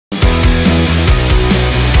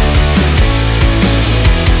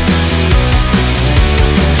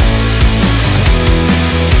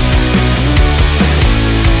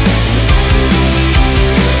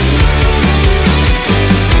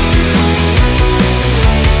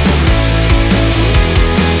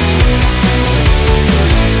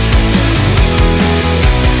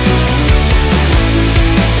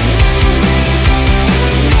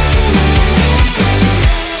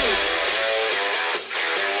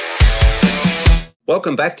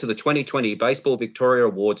Welcome back to the 2020 Baseball Victoria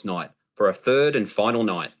Awards night for our third and final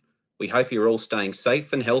night. We hope you're all staying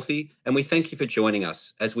safe and healthy, and we thank you for joining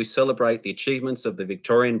us as we celebrate the achievements of the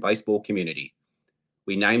Victorian baseball community.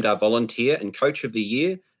 We named our Volunteer and Coach of the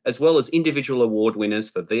Year, as well as individual award winners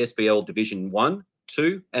for VSBL Division 1,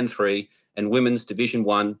 2 and 3 and Women's Division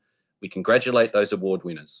 1. We congratulate those award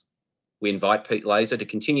winners. We invite Pete Laser to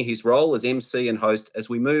continue his role as MC and host as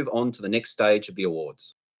we move on to the next stage of the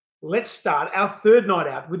awards. Let's start our third night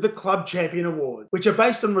out with the Club Champion Award, which are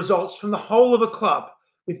based on results from the whole of a club,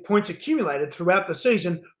 with points accumulated throughout the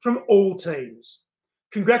season from all teams.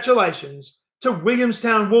 Congratulations to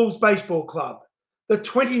Williamstown Wolves Baseball Club, the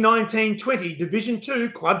 2019-20 Division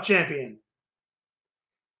 2 Club Champion.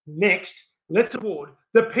 Next, let's award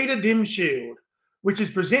the Peter Dim Shield, which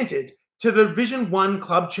is presented to the Division 1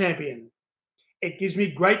 Club Champion. It gives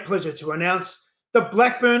me great pleasure to announce the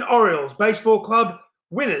Blackburn Orioles Baseball Club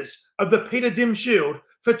winners of the Peter Dim Shield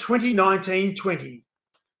for 2019-20.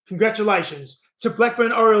 Congratulations to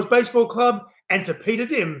Blackburn Orioles Baseball Club and to Peter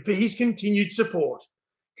Dim for his continued support.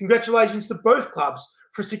 Congratulations to both clubs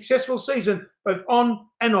for a successful season both on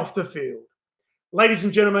and off the field. Ladies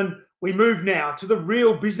and gentlemen, we move now to the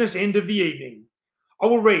real business end of the evening. I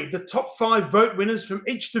will read the top 5 vote winners from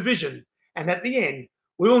each division, and at the end,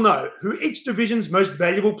 we will know who each division's most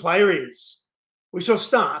valuable player is. We shall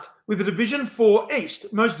start with the Division 4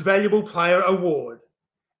 East Most Valuable Player Award.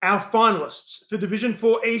 Our finalists for Division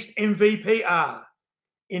 4 East MVP are: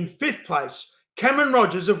 in 5th place, Cameron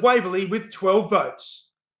Rogers of Waverley with 12 votes.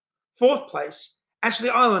 4th place, Ashley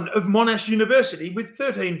Island of Monash University with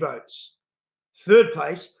 13 votes. 3rd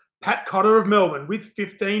place, Pat Cotter of Melbourne with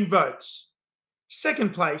 15 votes.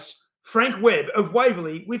 2nd place, Frank Webb of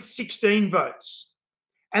Waverley with 16 votes.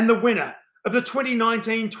 And the winner of the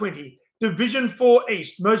 2019-20 Division 4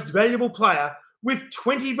 East Most Valuable Player with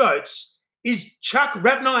 20 votes is Chuck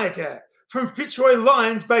Ratnaika from Fitzroy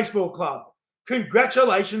Lions Baseball Club.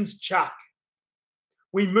 Congratulations, Chuck.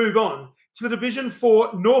 We move on to the Division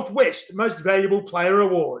 4 Northwest Most Valuable Player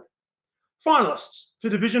Award. Finalists for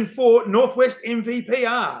Division 4 Northwest MVP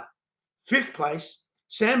are: 5th place,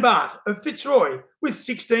 Sam Bart of Fitzroy with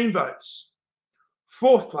 16 votes.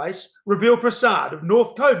 4th place, Ravil Prasad of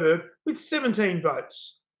North Coburg with 17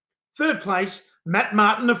 votes. 3rd place, Matt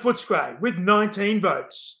Martin of Footscray with 19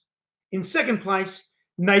 votes. In 2nd place,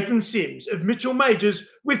 Nathan Sims of Mitchell Majors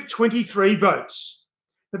with 23 votes.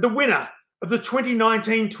 But the winner of the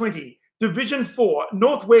 2019-20 Division 4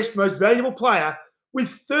 Northwest Most Valuable Player with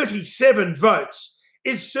 37 votes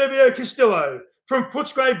is Servio Castillo from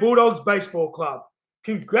Footscray Bulldogs Baseball Club.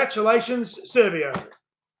 Congratulations, Servio.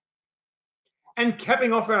 And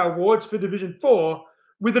capping off our awards for Division 4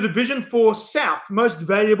 with the Division 4 South Most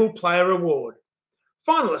Valuable Player Award.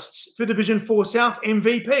 Finalists for Division 4 South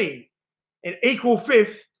MVP. In equal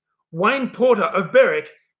 5th, Wayne Porter of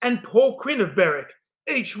Berwick and Paul Quinn of Berwick,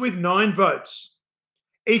 each with 9 votes.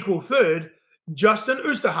 Equal 3rd, Justin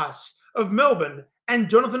Oosterhuis of Melbourne and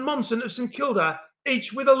Jonathan Momsen of St Kilda,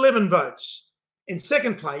 each with 11 votes. In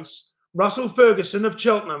 2nd place, Russell Ferguson of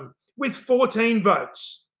Cheltenham with 14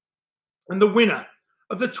 votes. And the winner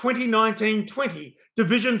of the 2019-20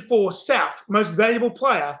 Division 4 South Most Valuable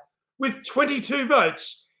Player with 22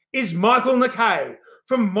 votes is Michael Nakay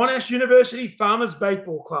from Monash University Farmers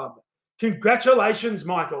Baseball Club. Congratulations,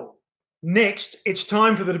 Michael. Next, it's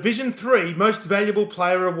time for the Division 3 Most Valuable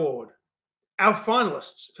Player Award. Our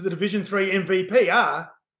finalists for the Division 3 MVP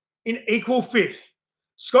are: in equal 5th,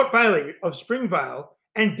 Scott Bailey of Springvale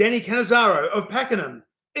and Danny Canizaro of Pakenham,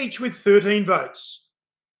 each with 13 votes.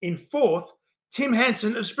 In 4th, Tim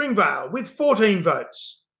Hansen of Springvale with 14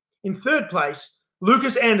 votes. In 3rd place,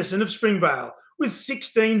 Lucas Anderson of Springvale with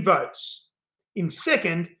 16 votes. In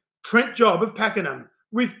 2nd, Trent Jobb of Pakenham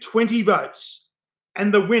with 20 votes.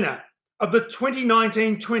 And the winner of the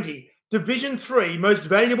 2019-20 Division 3 Most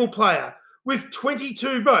Valuable Player with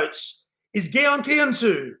 22 votes is Geon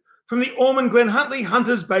Kiansu from the Ormond Glen Huntley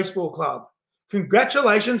Hunters Baseball Club.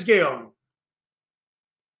 Congratulations, Geon.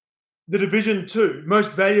 The Division 2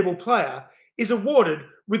 Most Valuable Player is awarded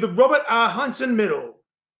with the Robert R. Heinsohn Medal.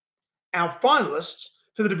 Our finalists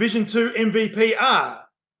for the Division 2 MVP are: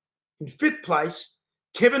 in 5th place,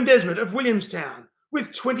 Kevin Desmond of Williamstown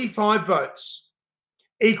with 25 votes.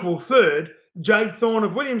 Equal 3rd, Jade Thorne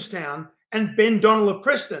of Williamstown and Ben Donnell of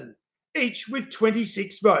Preston, each with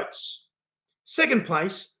 26 votes. 2nd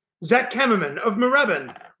place, Zach Kammerman of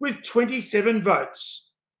Moorabbin with 27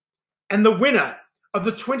 votes. And the winner of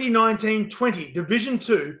the 2019-20 Division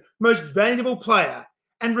 2 Most Valuable Player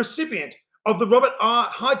and recipient of the Robert R.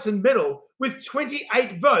 Heinsohn Medal with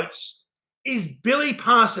 28 votes is Billy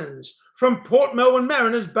Parsons from Port Melbourne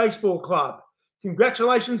Mariners Baseball Club.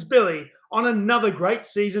 Congratulations, Billy, on another great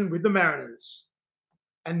season with the Mariners.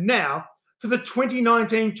 And now for the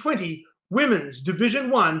 2019-20 Women's Division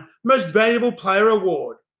 1 Most Valuable Player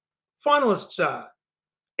Award. Finalists are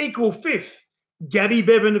equal fifth, Gabby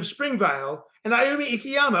Bevan of Springvale and Ayumi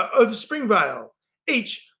Ikeyama of Springvale,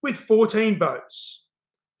 each with 14 votes.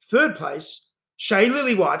 Third place, Shay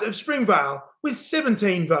Lillywhite of Springvale with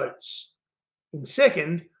 17 votes. In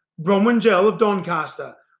second, Bronwyn Gell of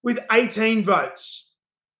Doncaster with 18 votes.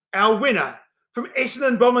 Our winner from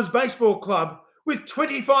Essendon Bombers Baseball Club with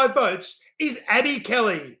 25 votes is Abby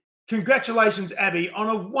Kelly. Congratulations, Abby, on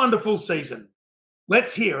a wonderful season.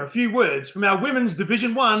 Let's hear a few words from our Women's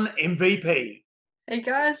Division 1 MVP. Hey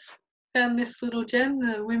guys, found this little gem,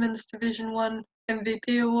 the Women's Division 1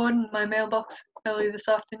 MVP award, in my mailbox early this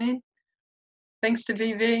afternoon. Thanks to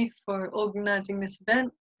VV for organising this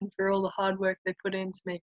event and for all the hard work they put in to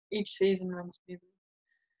make each season run smoothly.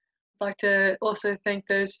 I'd like to also thank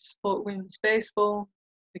those who support women's baseball,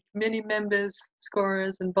 the committee members,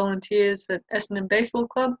 scorers and volunteers at Essendon Baseball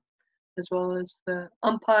Club, as well as the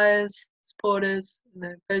umpires, supporters and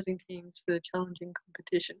the opposing teams for the challenging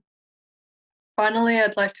competition. Finally,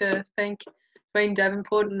 I'd like to thank Dwayne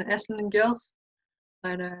Davenport and the Essendon girls. I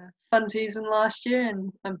had a fun season last year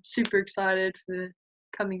and I'm super excited for the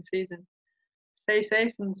coming season. Stay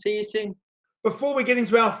safe and see you soon. Before we get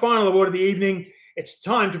into our final award of the evening, it's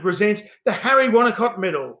time to present the Harry Wonnacott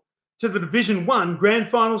Medal to the Division 1 Grand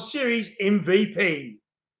Final Series MVP.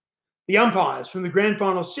 The umpires from the Grand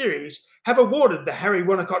Final Series have awarded the Harry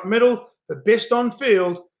Wonnacott Medal for Best on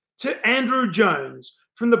Field to Andrew Jones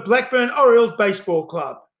from the Blackburn Orioles Baseball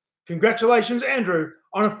Club. Congratulations, Andrew,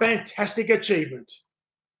 on a fantastic achievement.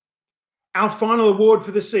 Our final award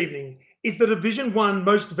for this evening is the Division 1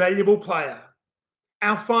 Most Valuable Player.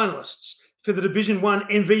 Our finalists for the Division 1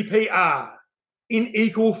 MVP are, in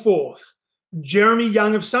equal fourth, Jeremy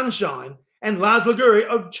Young of Sunshine and Lars Liguri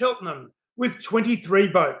of Cheltenham with 23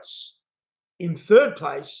 votes. In third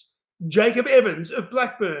place, Jacob Evans of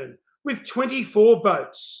Blackburn with 24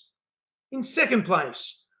 votes. In second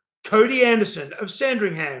place, Cody Anderson of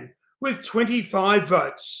Sandringham with 25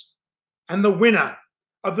 votes. And the winner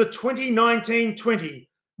of the 2019-20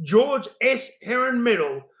 George S. Heron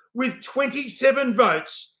Medal with 27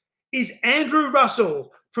 votes is Andrew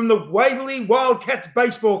Russell from the Waverley Wildcats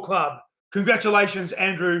Baseball Club. Congratulations,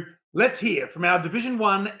 Andrew. Let's hear from our Division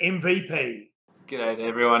 1 MVP. G'day to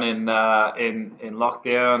everyone in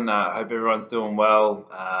lockdown. I hope everyone's doing well.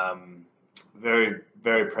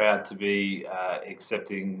 Very proud to be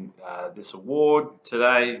accepting this award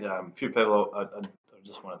today. A few people I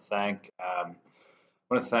just want to thank. I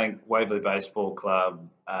want to thank Waverley Baseball Club,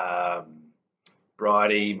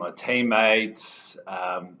 Bridie, my teammates,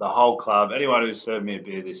 the whole club, anyone who served me a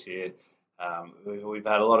beer this year. We've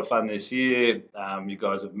had a lot of fun this year. You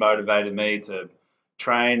guys have motivated me to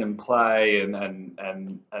train and play and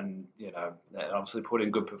you know, obviously put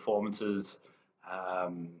in good performances.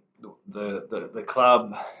 The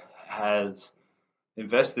club has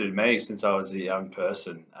invested in me since I was a young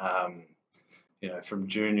person. You know, from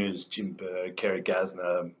juniors, Jim Berg, Kerry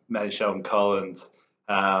Gasner, Matty Sheldon Collins,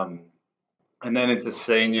 and then into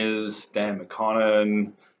seniors, Dan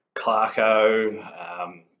McConnon, Clarko,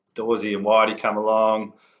 Dawsey and Whitey come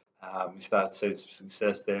along. We start to see some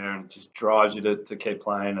success there, and it just drives you to keep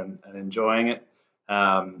playing and enjoying it.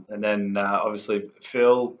 And then obviously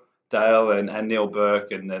Phil, Dale and Neil Burke,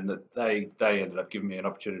 and then they ended up giving me an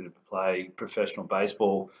opportunity to play professional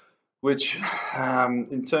baseball, which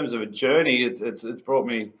in terms of a journey, it's brought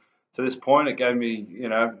me to this point. It gave me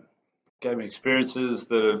experiences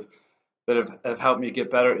that have helped me get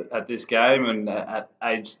better at this game. And at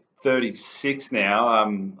age 36 now,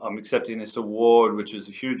 I'm accepting this award, which is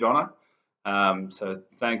a huge honour. So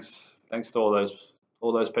thanks to all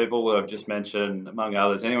those people that I've just mentioned, among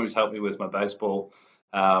others. Anyone who's helped me with my baseball,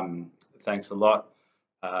 thanks a lot.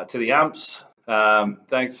 To the umps,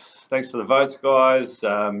 thanks for the votes, guys.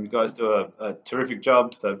 You guys do a terrific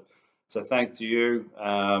job. So thanks to you.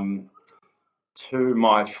 To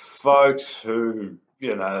my folks who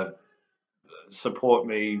support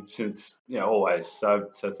me since always. So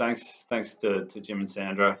thanks to Jim and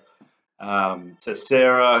Sandra. To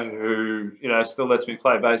Sarah, who still lets me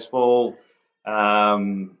play baseball.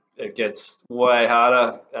 It gets way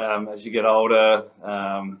harder as you get older.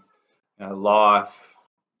 Life,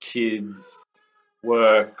 kids,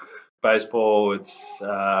 work, baseball.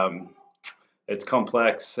 It's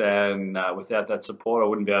complex, and without that support, I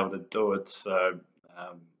wouldn't be able to do it. So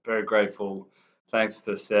very grateful. Thanks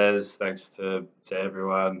to Sez, thanks to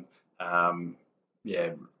everyone.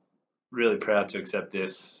 Really proud to accept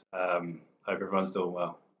this. Hope everyone's doing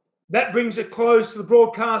well. That brings a close to the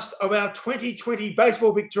broadcast of our 2020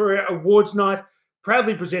 Baseball Victoria Awards Night,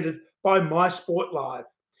 proudly presented by My Sport Live.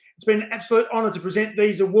 It's been an absolute honour to present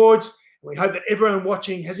these awards, and we hope that everyone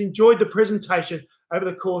watching has enjoyed the presentation over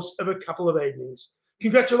the course of a couple of evenings.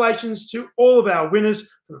 Congratulations to all of our winners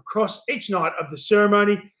from across each night of the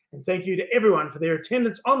ceremony, and thank you to everyone for their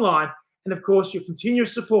attendance online and, of course, your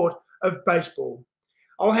continuous support of baseball.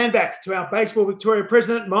 I'll hand back to our Baseball Victoria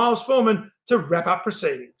President, Miles Foreman, to wrap up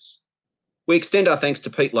proceedings. We extend our thanks to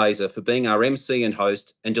Pete Laser for being our MC and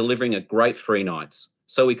host and delivering a great 3 nights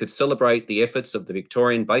so we could celebrate the efforts of the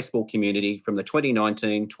Victorian baseball community from the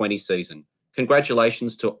 2019-20 season.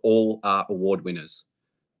 Congratulations to all our award winners.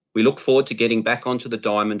 We look forward to getting back onto the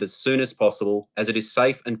diamond as soon as possible, as it is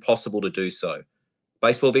safe and possible to do so.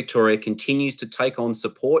 Baseball Victoria continues to take on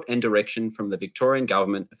support and direction from the Victorian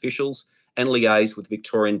government officials and liaise with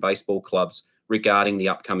Victorian baseball clubs regarding the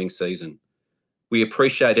upcoming season. We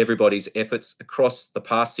appreciate everybody's efforts across the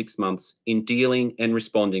past 6 months in dealing and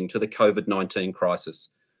responding to the COVID-19 crisis.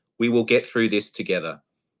 We will get through this together.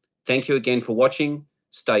 Thank you again for watching.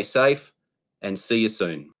 Stay safe and see you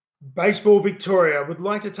soon. Baseball Victoria would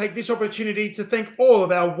like to take this opportunity to thank all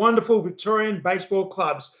of our wonderful Victorian baseball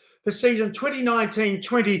clubs for season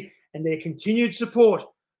 2019-20 and their continued support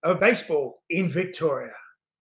of baseball in Victoria.